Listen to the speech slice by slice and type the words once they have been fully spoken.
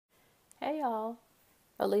Hey y'all,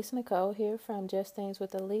 Alyse Nicole here from Just Things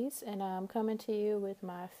with Alyse, and I'm coming to you with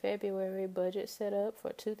my February budget setup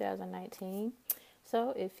for 2019.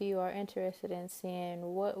 So, if you are interested in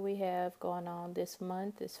seeing what we have going on this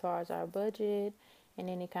month as far as our budget and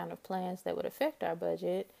any kind of plans that would affect our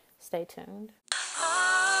budget, stay tuned. Oh,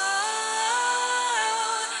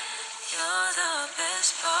 you're the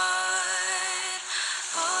best part.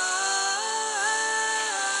 Oh,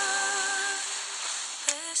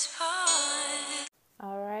 best part.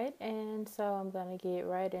 All right, and so I'm going to get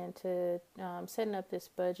right into setting up this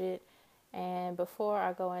budget. And before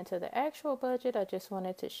I go into the actual budget, I just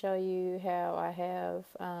wanted to show you how I have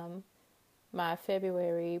my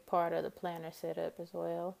February part of the planner set up as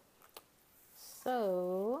well.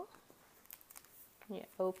 So, you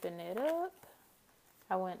open it up.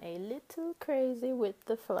 I went a little crazy with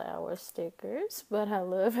the flower stickers, but I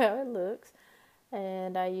love how it looks.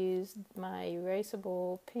 And I used my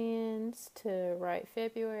erasable pens to write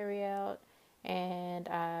February out. And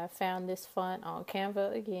I found this font on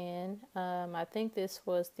Canva again. I think this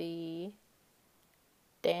was the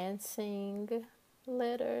dancing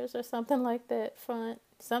letters or something like that font.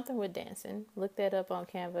 Something with dancing. Look that up on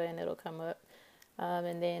Canva and it'll come up.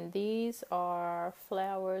 And then these are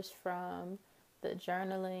flowers from the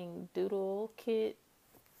journaling doodle kit.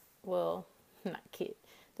 Well, not kit.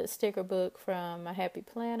 The sticker book from my Happy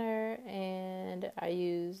Planner, and I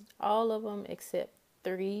used all of them except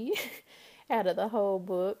 3 out of the whole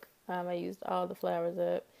book. I used all the flowers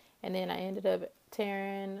up, and then I ended up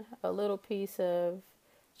tearing a little piece of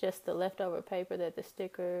just the leftover paper that the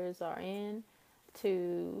stickers are in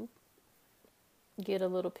to get a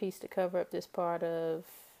little piece to cover up this part of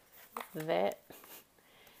that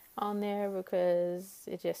on there because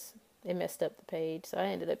it messed up the page. So I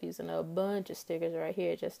ended up using a bunch of stickers right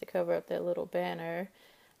here just to cover up that little banner.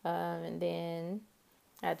 And then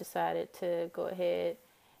I decided to go ahead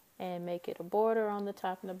and make it a border on the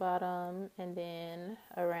top and the bottom and then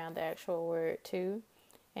around the actual word too.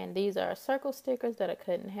 And these are circle stickers that I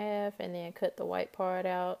cut in half and then cut the white part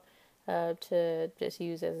out to just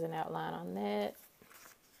use as an outline on that.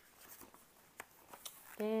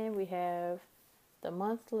 Then we have the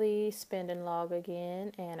monthly spending log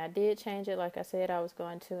again, and I did change it like I said I was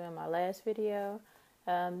going to in my last video.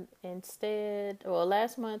 Last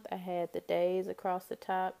month I had the days across the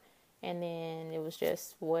top and then it was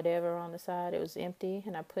just whatever on the side. It was empty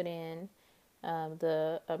and I put in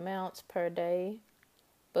the amounts per day.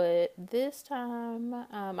 But this time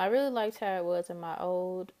I really liked how it was in my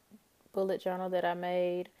old bullet journal that I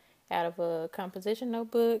made out of a composition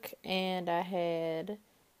notebook, and I had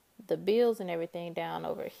the bills and everything down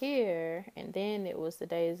over here, and then it was the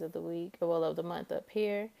days of the week, of the month up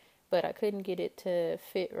here, but I couldn't get it to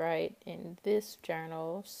fit right in this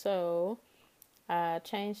journal, so I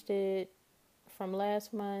changed it from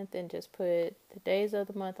last month and just put the days of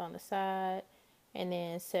the month on the side and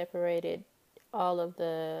then separated all of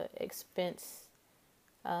the expense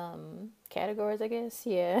categories, I guess,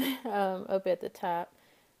 up at the top,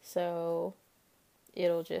 so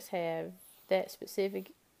it'll just have that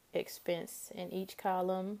specific expense in each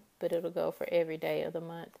column, but it'll go for every day of the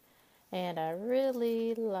month. And I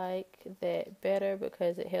really like that better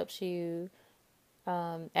because it helps you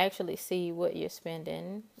actually see what you're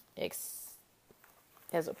spending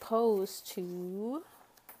as opposed to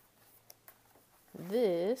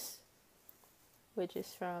this, which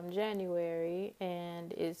is from January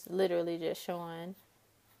and is literally just showing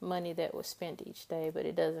money that was spent each day, but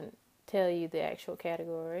it doesn't tell you the actual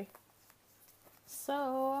category.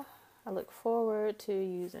 So I look forward to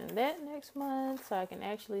using that next month so I can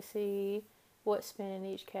actually see what's spent in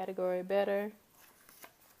each category better.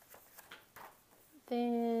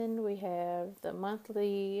 Then we have the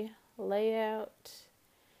monthly layout.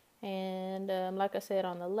 And like I said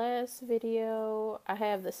on the last video, I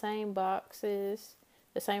have the same boxes,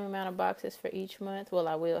 the same amount of boxes for each month. Well,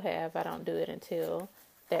 I will have. I don't do it until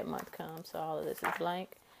that month comes, so all of this is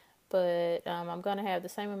blank. But I'm going to have the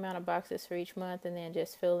same amount of boxes for each month and then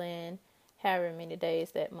just fill in however many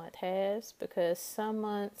days that month has, because some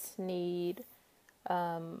months need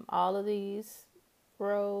all of these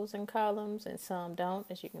rows and columns and some don't.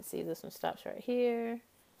 As you can see, this one stops right here.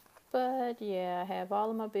 But yeah, I have all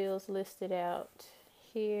of my bills listed out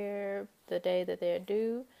here, the day that they're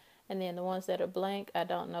due, and then the ones that are blank, I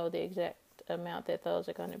don't know the exact amount that those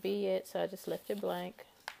are going to be yet, so I just left it blank.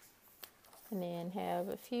 And then have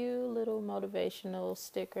a few little motivational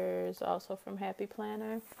stickers also from Happy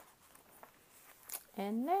Planner.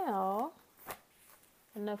 And now,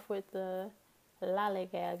 enough with the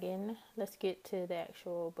lollygagging, let's get to the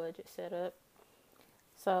actual budget setup.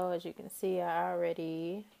 So as you can see, I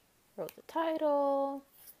already wrote the title,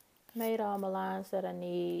 made all my lines that I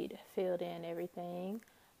need, filled in everything.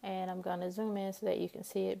 And I'm going to zoom in so that you can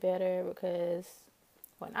see it better, because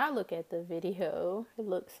when I look at the video, it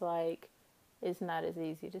looks like it's not as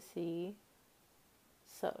easy to see.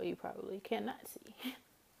 So you probably cannot see.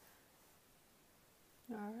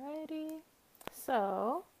 Alrighty.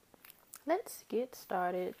 So let's get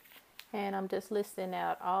started. And I'm just listing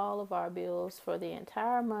out all of our bills for the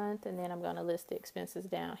entire month, and then I'm going to list the expenses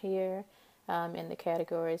down here in the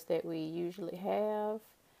categories that we usually have.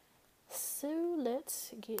 So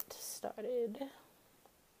let's get started.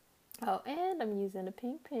 Oh, and I'm using a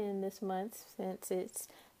pink pen this month since it's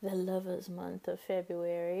the lovers month of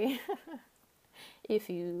February. If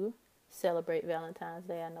you celebrate Valentine's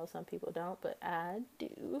Day, I know some people don't, but I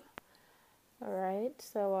do. All right,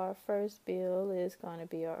 so our first bill is going to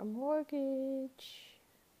be our mortgage,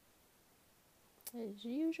 as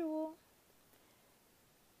usual.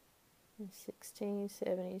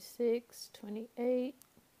 $16.76.28.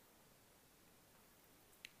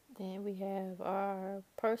 Then we have our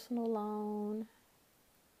personal loan,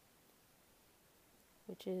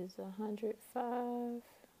 which is $105.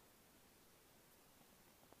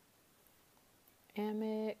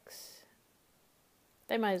 Amex.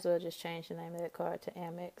 They might as well just change the name of that card to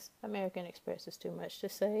Amex. American Express is too much to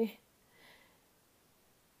say.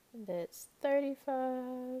 That's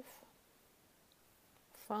 $35.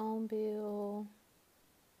 Phone bill.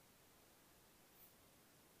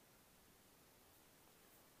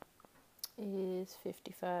 Is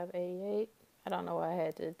 $55.88. I don't know why I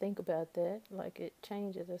had to think about that, like it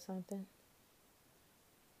changes or something.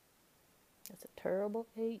 That's a terrible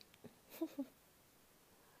 8.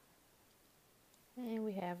 And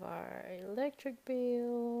we have our electric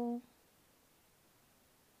bill.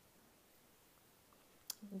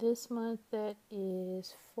 This month that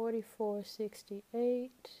is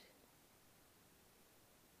 $44.68.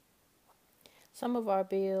 Some of our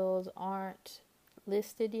bills aren't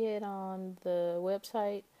listed yet on the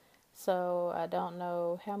website, so I don't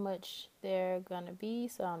know how much they're gonna be,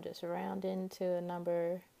 so I'm just rounding to a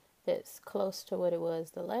number that's close to what it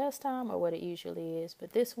was the last time or what it usually is.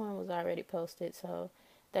 But this one was already posted, so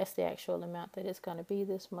that's the actual amount that it's going to be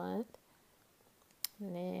this month.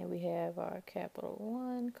 And then we have our Capital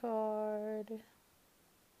One card.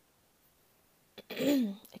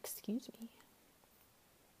 Excuse me.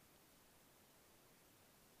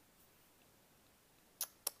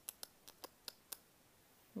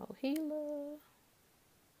 Mohila.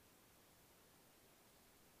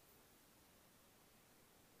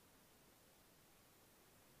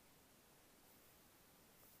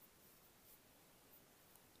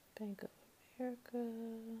 Bank of America.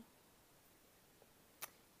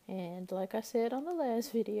 And like I said on the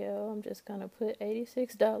last video, I'm just going to put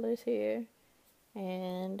 $86 here.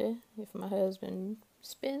 And if my husband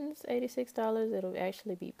spends $86, it'll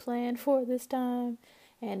actually be planned for this time.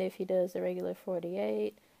 And if he does the regular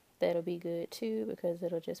 48, that'll be good too, because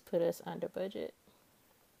it'll just put us under budget.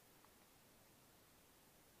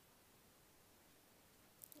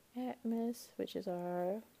 Atmos, which is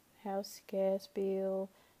our house gas bill.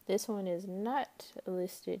 This one is not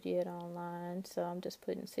listed yet online, so I'm just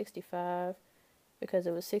putting 65 because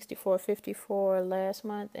it was $64.54 last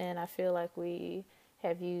month, and I feel like we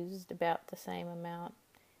have used about the same amount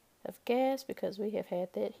of gas because we have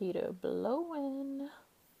had that heater blowing.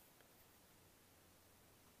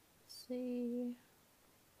 Let's see.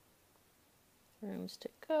 Rooms to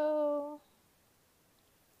go.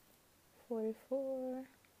 44.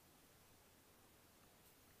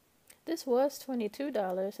 This was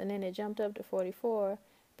 $22 and then it jumped up to $44,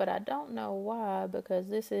 but I don't know why, because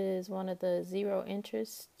this is one of the zero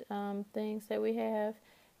interest things that we have,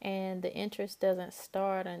 and the interest doesn't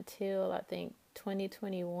start until I think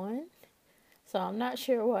 2021. So I'm not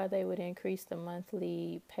sure why they would increase the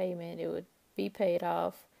monthly payment. It would be paid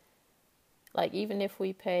off, like even if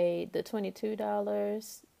we paid the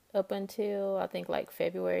 $22 up until I think like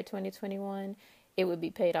February 2021, it would be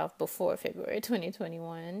paid off before February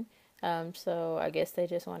 2021. So I guess they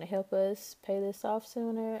just want to help us pay this off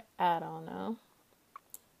sooner. I don't know.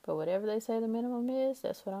 But whatever they say the minimum is,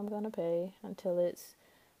 that's what I'm going to pay until it's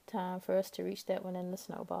time for us to reach that one in the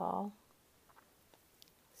snowball.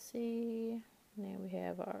 Let's see. And then we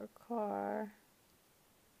have our car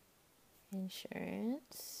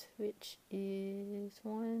insurance, which is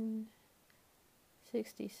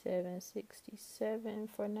 $167.67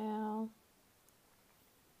 for now.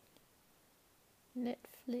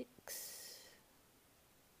 Netflix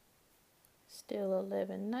still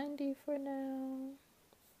 $11.90 for now.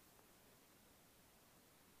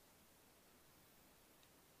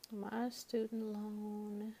 My student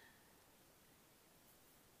loan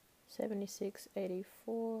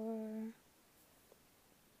 $76.84.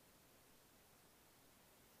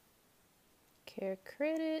 Care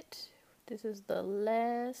credit. This is the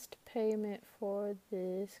last payment for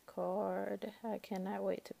this card. I cannot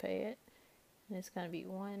wait to pay it. And it's going to be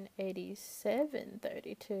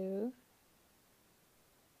 $187.32.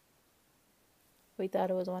 We thought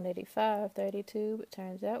it was $185.32, but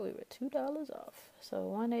turns out we were $2 off. So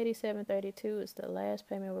 $187.32 is the last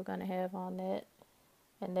payment we're going to have on that.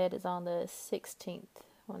 And that is on the 16th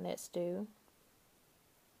when that's due.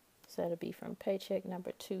 So that'll be from paycheck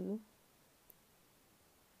number 2.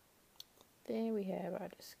 Then we have our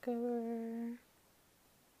Discover,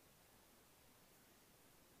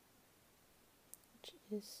 which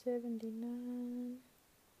is $79.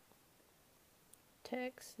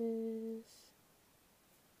 Taxes,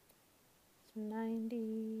 it's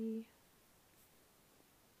 $90.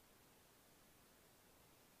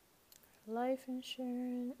 Life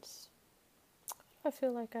insurance. I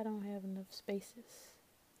feel like I don't have enough spaces.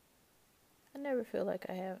 I never feel like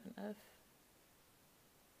I have enough.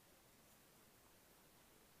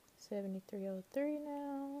 $73.03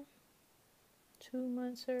 now. 2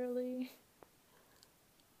 months early.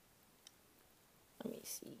 Let me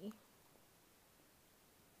see.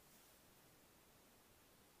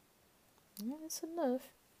 Yeah, it's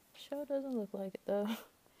enough. Sure doesn't look like it though. Let's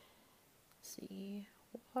see.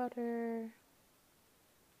 Water.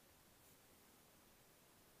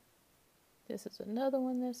 This is another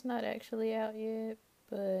one that's not actually out yet,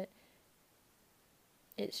 but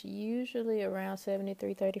it's usually around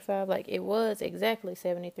 $73.35. Like it was exactly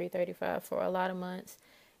 $73.35 for a lot of months,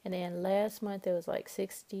 and then last month it was like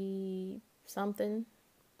 60 something,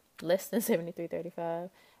 less than $73.35.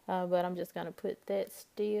 But I'm just gonna put that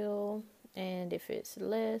still, and if it's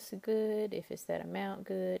less, good. If it's that amount,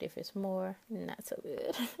 good. If it's more, not so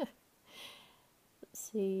good. Let's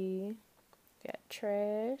see. Got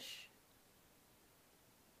trash.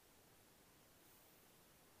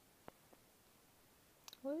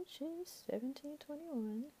 Which is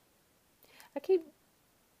 $17.21. I keep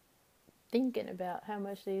thinking about how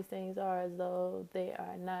much these things are as though they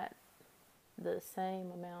are not the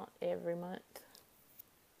same amount every month.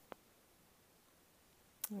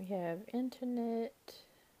 We have internet.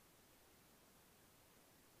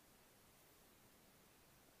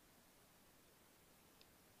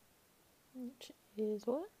 Which is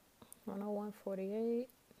what? 101.48.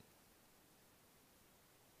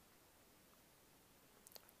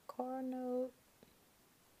 Car note.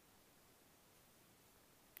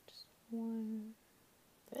 Just one.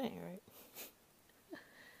 That ain't right.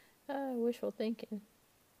 Wishful thinking.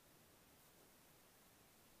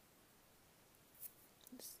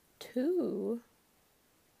 It's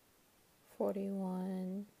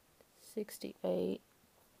 241.68.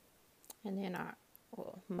 And then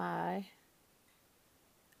my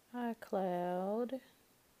iCloud,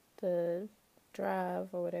 the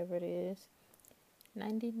drive or whatever it is,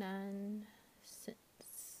 99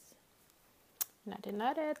 cents. And I did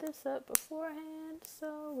not add this up beforehand,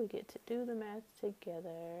 so we get to do the math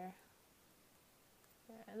together.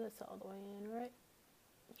 Yeah, that's all the way in, right?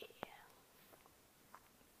 Yeah.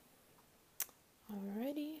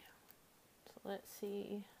 Alrighty. So let's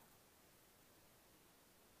see.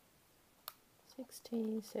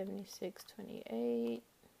 1676.28.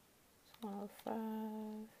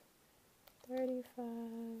 105.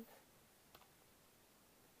 35.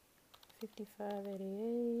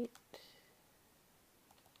 55.88.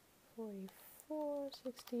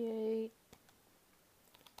 44.68.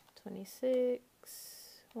 26.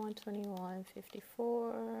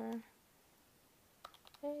 121.54.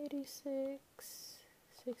 86.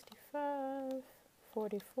 65.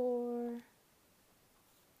 44.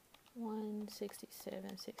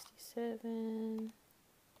 167.67.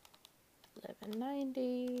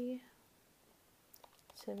 11.90.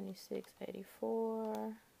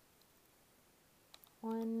 76.84.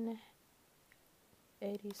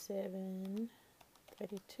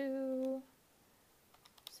 187.32.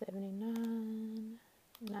 79.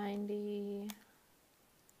 90.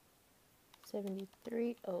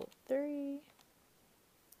 73.03.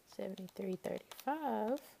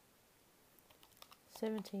 73.35.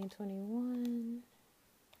 17.21.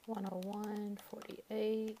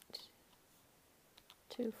 101.48.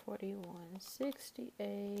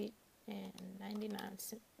 241.68 and 99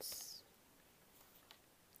 cents.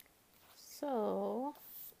 So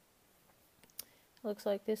looks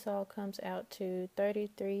like this all comes out to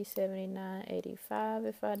 $33.79.85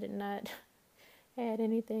 if I did not add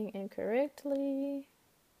anything incorrectly.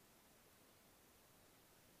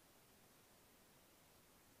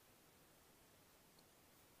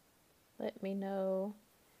 Let me know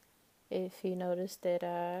If you notice that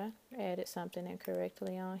I added something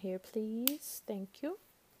incorrectly on here, please. Thank you.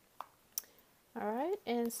 Alright,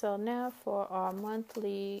 and so now for our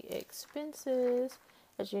monthly expenses.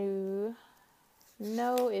 As you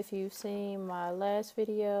know, if you've seen my last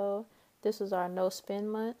video, this was our no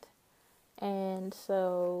spend month. And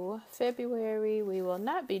so February, we will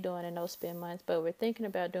not be doing a no spend month, but we're thinking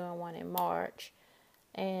about doing one in March.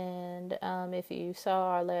 And if you saw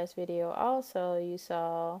our last video also, you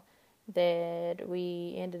saw that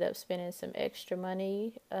we ended up spending some extra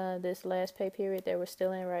money this last pay period that we're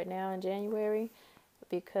still in right now in January,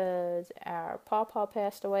 because our pawpaw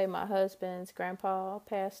passed away. My husband's grandpa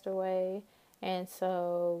passed away, and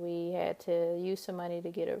so we had to use some money to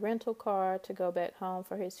get a rental car to go back home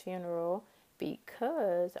for his funeral,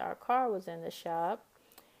 because our car was in the shop.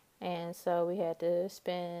 And so we had to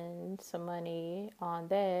spend some money on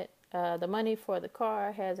that. The money for the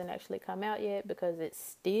car hasn't actually come out yet because it's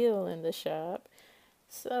still in the shop.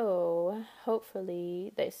 So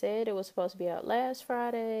hopefully, they said it was supposed to be out last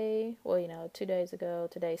Friday. Well, 2 days ago.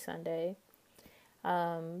 Today's Sunday.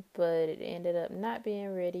 But it ended up not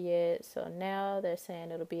being ready yet. So now they're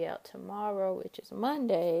saying it'll be out tomorrow, which is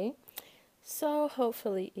Monday. So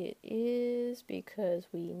hopefully it is, because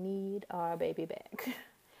we need our baby back.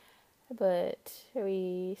 But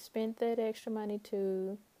we spent that extra money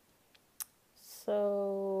too.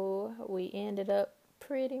 So we ended up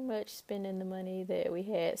pretty much spending the money that we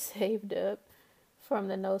had saved up from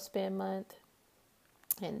the no spend month.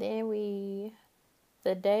 And then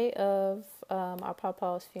the day of our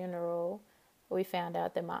pawpaw's funeral, we found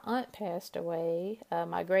out that my aunt passed away.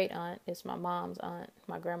 My great aunt is my mom's aunt,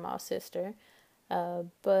 my grandma's sister.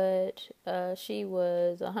 But she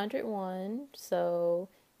was 101, so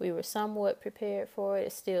we were somewhat prepared for it.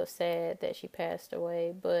 It's still sad that she passed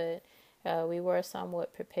away, but we were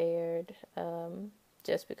somewhat prepared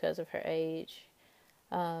just because of her age.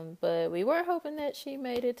 But we were hoping that she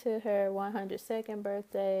made it to her 102nd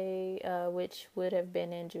birthday, which would have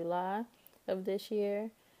been in July of this year.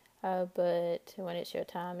 But when it's your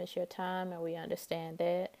time, and we understand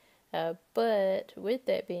that. But with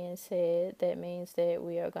that being said, that means that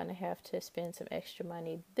we are going to have to spend some extra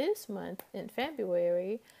money this month in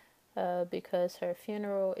February, because her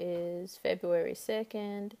funeral is February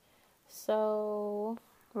 2nd. So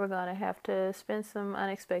we're going to have to spend some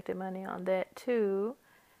unexpected money on that too.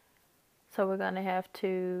 So we're going to have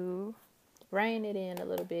to rein it in a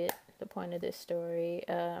little bit. The point of this story,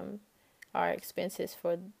 our expenses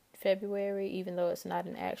for February, even though it's not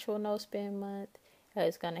an actual no spend month,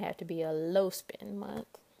 it's going to have to be a low spend month.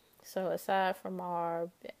 So aside from our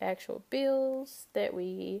actual bills that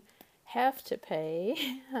we have to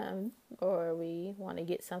pay, or we want to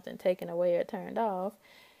get something taken away or turned off,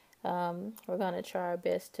 we're going to try our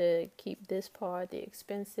best to keep this part, the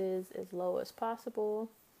expenses, as low as possible.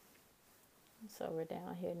 So we're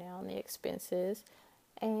down here now on the expenses.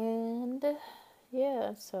 And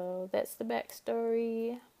yeah, so that's the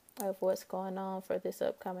backstory of what's going on for this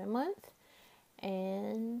upcoming month.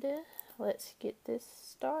 And let's get this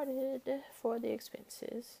started for the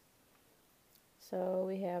expenses. So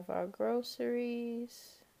we have our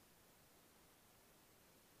groceries,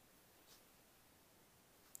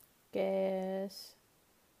 gas.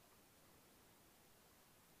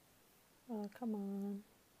 Oh, come on.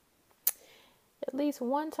 At least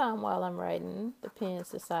one time while I'm writing, the pens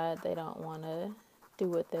decide they don't want to do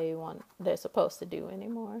what they're supposed to do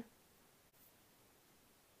anymore.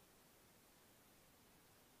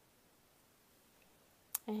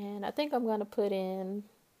 And I think I'm going to put in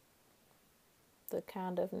the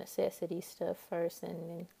kind of necessity stuff first and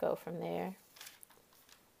then go from there.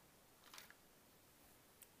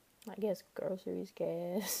 I guess groceries,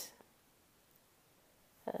 gas,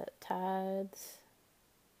 tithes,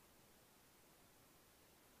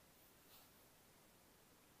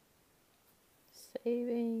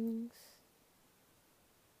 savings,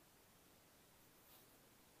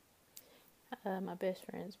 my best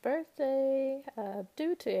friend's birthday.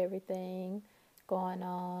 Due to everything going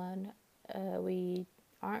on, we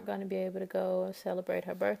aren't going to be able to go celebrate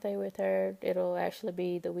her birthday with her. It'll actually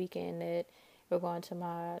be the weekend that we're going to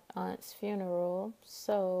my aunt's funeral.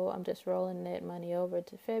 So I'm just rolling that money over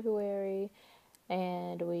to February,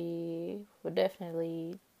 and we will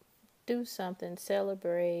definitely do something,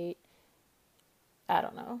 celebrate. I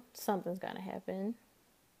don't know. Something's going to happen.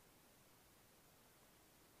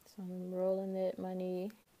 So I'm rolling that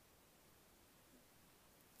money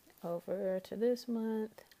over to this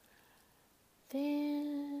month.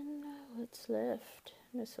 Then what's left?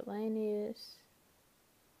 Miscellaneous.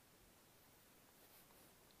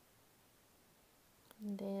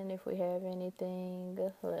 And then if we have anything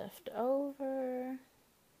left over,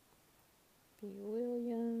 be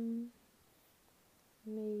William,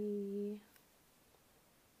 me,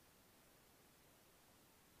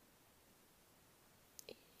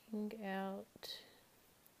 eating out,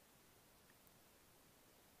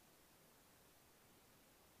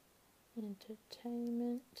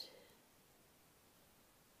 entertainment.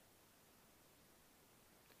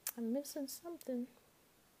 I'm missing something.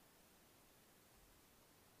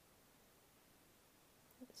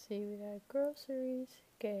 Let's see, we got groceries,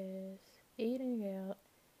 gas, eating out,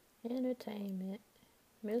 entertainment,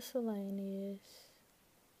 miscellaneous,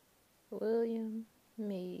 William,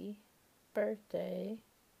 me, birthday.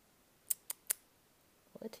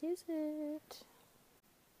 What is it?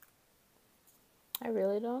 I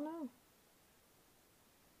really don't know.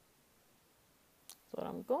 So what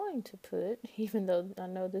I'm going to put, even though I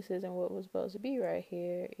know this isn't what was supposed to be right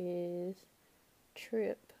here, is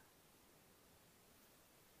trip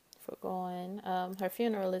for going. Her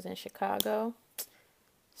funeral is in Chicago.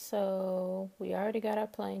 So we already got our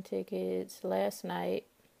plane tickets last night.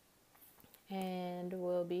 And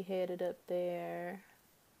we'll be headed up there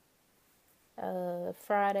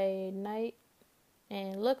Friday night.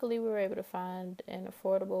 And luckily we were able to find an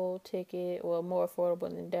affordable ticket, well, more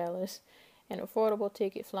affordable than Dallas, an affordable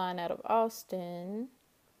ticket flying out of Austin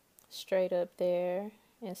straight up there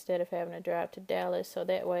instead of having to drive to Dallas. So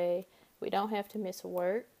that way we don't have to miss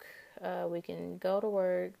work. We can go to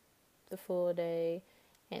work the full day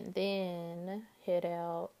and then head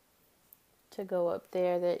out to go up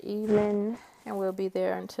there that evening, and we'll be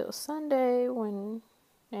there until Sunday and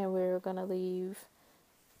we're gonna leave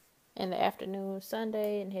in the afternoon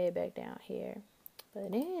Sunday and head back down here.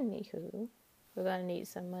 But anywho, we're gonna need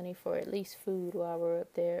some money for at least food while we're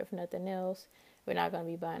up there. If nothing else, we're not gonna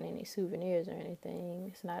be buying any souvenirs or anything.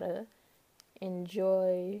 It's not a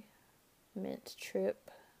enjoyment trip.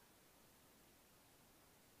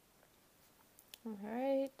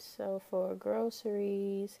 Alright, so for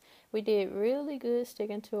groceries, we did really good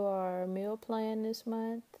sticking to our meal plan this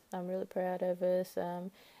month. I'm really proud of us.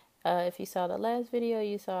 If you saw the last video,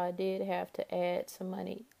 you saw I did have to add some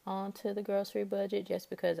money onto the grocery budget just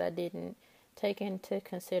because I didn't take into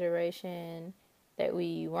consideration that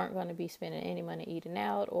we weren't going to be spending any money eating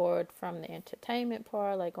out or from the entertainment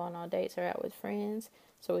part, like going on dates or out with friends.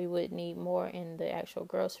 So we would need more in the actual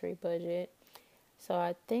grocery budget. So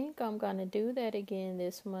I think I'm going to do that again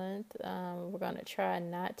this month. We're going to try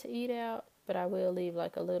not to eat out, but I will leave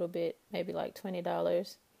like a little bit, maybe like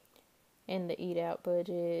 $20 in the eat out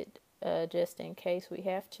budget, just in case we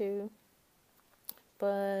have to.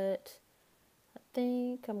 But I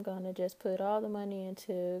think I'm going to just put all the money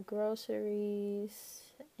into groceries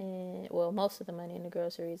and, well, most of the money into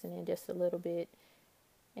groceries and then just a little bit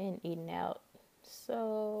in eating out.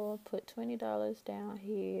 So put $20 down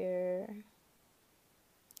here.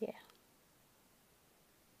 Yeah.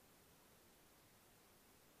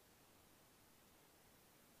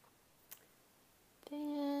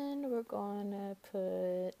 Then we're going to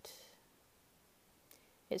put,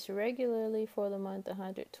 it's regularly for the month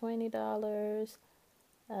 $120,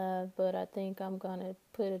 but I think I'm going to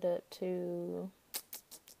put it up to,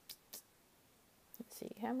 let's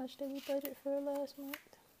see, how much did we budget for last month?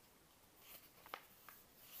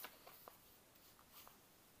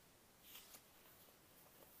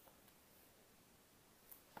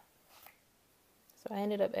 So I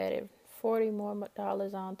ended up adding $40 more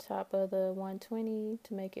on top of the $120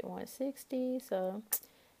 to make it $160. So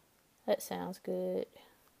that sounds good.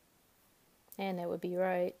 And that would be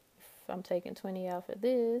right if I'm taking $20 off of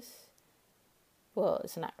this. Well,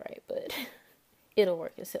 it's not right, but it'll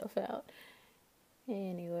work itself out.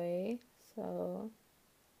 Anyway, so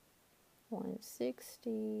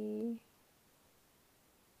 $160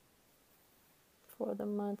 for the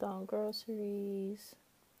month on groceries.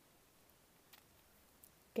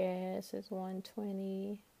 Gas is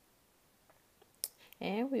 $120.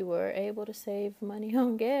 And we were able to save money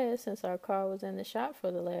on gas since our car was in the shop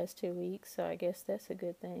for the last 2 weeks. So I guess that's a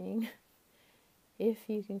good thing. If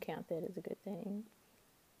you can count that as a good thing.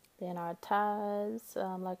 Then our tithes,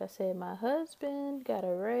 like I said, my husband got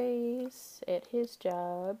a raise at his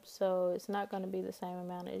job. So it's not going to be the same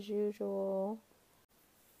amount as usual.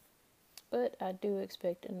 But I do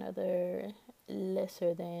expect another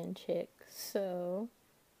lesser than check. So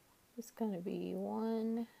it's going to be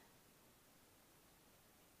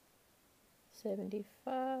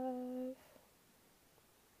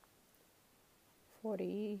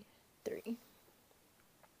 $175.43.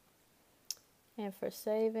 And for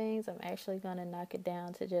savings, I'm actually going to knock it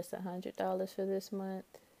down to just $100 for this month.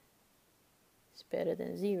 It's better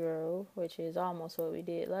than 0, which is almost what we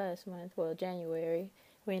did last month. Well, January.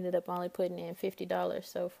 We ended up only putting in $50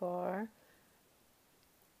 so far.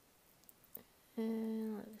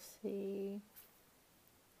 And let's see.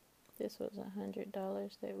 This was $100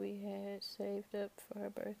 that we had saved up for her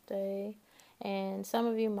birthday. And some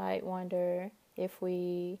of you might wonder, if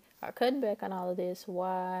we are cutting back on all of this,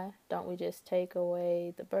 why don't we just take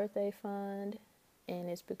away the birthday fund? And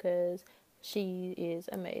it's because she is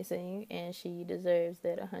amazing and she deserves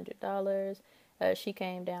that $100. She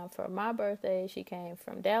came down for my birthday. She came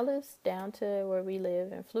from Dallas down to where we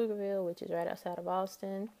live in Pflugerville, which is right outside of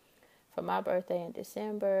Austin, for my birthday in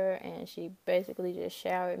December. And she basically just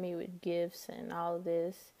showered me with gifts and all of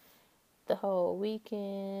this the whole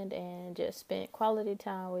weekend and just spent quality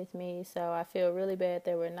time with me. So I feel really bad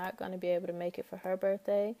that we're not going to be able to make it for her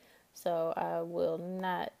birthday. So I will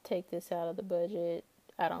not take this out of the budget.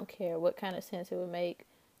 I don't care what kind of sense it would make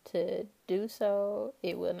to do so.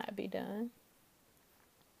 It will not be done.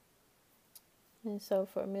 And so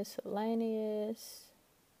for miscellaneous,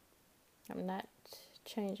 I'm not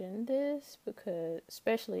changing this because,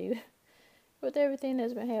 especially with everything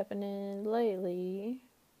that's been happening lately,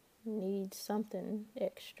 need something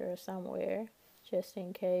extra somewhere just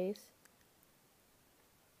in case.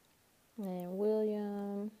 And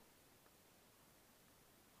William,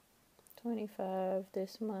 25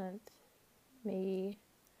 this month. Me,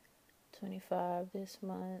 25 this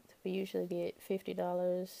month. We usually get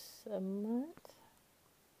 $50 a month.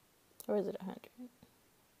 Or is it 100?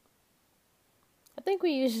 I think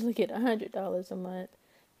we usually get $100 a month.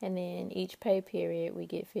 And then each pay period we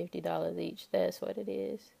get $50 each. That's what it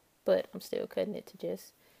is. But I'm still cutting it to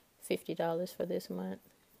just $50 for this month.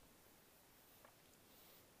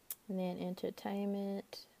 And then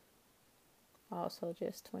entertainment, also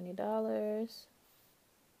just $20.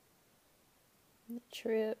 The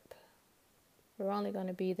trip, we're only going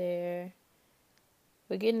to be there.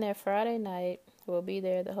 We're getting there Friday night. We'll be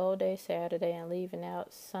there the whole day Saturday and leaving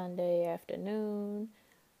out Sunday afternoon.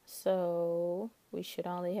 So we should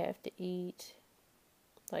only have to eat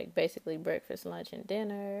like basically breakfast, lunch, and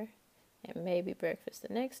dinner, and maybe breakfast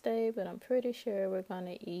the next day. But I'm pretty sure we're going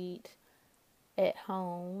to eat at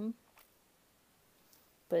home.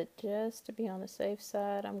 But just to be on the safe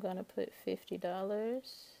side, I'm going to put $50.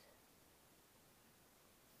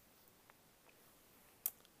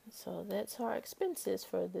 So that's our expenses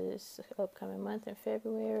for this upcoming month in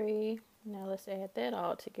February. Now let's add that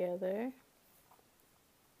all together.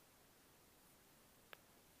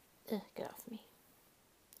 Get off me.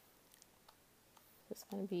 It's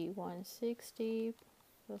going to be 160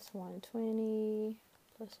 plus 120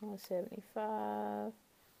 plus 175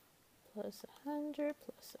 plus 100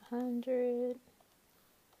 plus 100,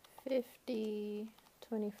 50,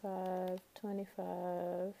 25,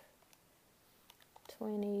 25,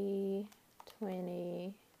 20,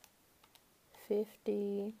 20,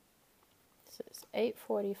 50. So it's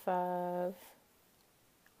 $845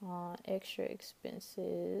 on extra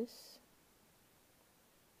expenses.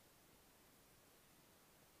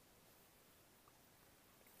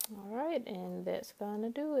 Alright, and that's gonna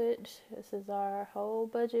do it. This is our whole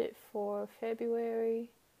budget for February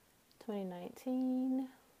 2019.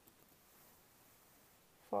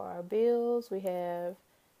 For our bills, we have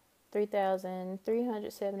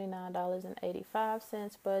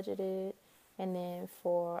 $3,379.85 budgeted. And then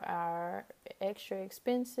for our extra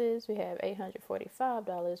expenses, we have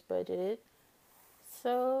 $845 budgeted.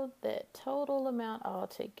 So that total amount all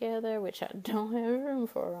together, which I don't have room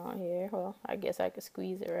for on here. Well, I guess I could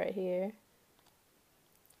squeeze it right here.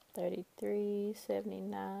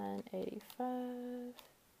 $33.79.85.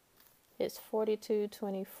 It's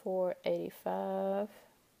 $42.24.85.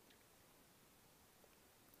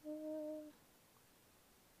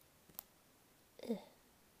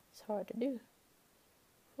 It's hard to do.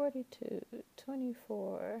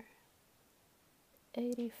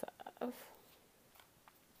 $42.24.85.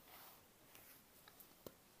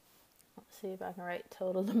 See if I can write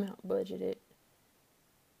total amount budgeted.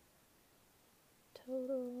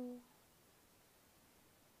 Total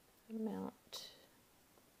amount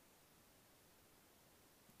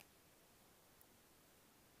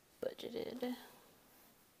budgeted.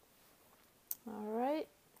 Alright,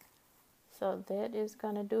 so that is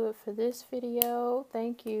going to do it for this video.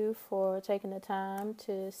 Thank you for taking the time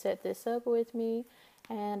to set this up with me.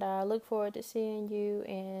 And I look forward to seeing you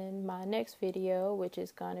in my next video, which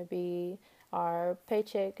is going to be our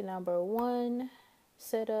paycheck number 1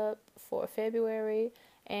 setup for February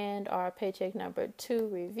and our paycheck number 2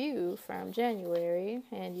 review from January.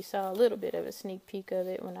 And you saw a little bit of a sneak peek of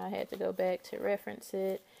it when I had to go back to reference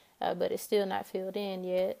it, but it's still not filled in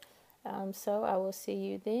yet. So I will see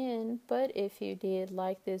you then. But if you did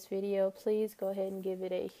like this video, please go ahead and give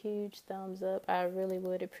it a huge thumbs up. I really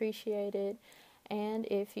would appreciate it. And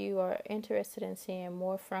if you are interested in seeing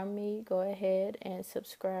more from me, go ahead and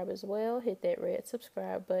subscribe as well. Hit that red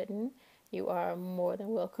subscribe button. You are more than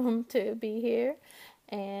welcome to be here.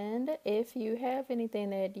 And if you have anything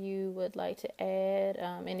that you would like to add,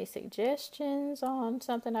 any suggestions on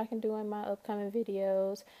something I can do in my upcoming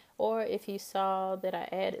videos, or if you saw that I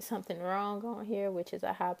added something wrong on here, which is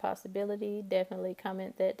a high possibility, definitely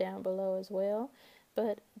comment that down below as well.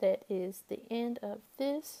 But that is the end of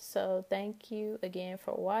this. So thank you again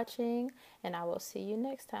for watching, and I will see you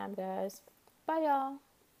next time, guys. Bye,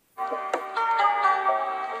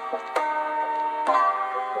 y'all.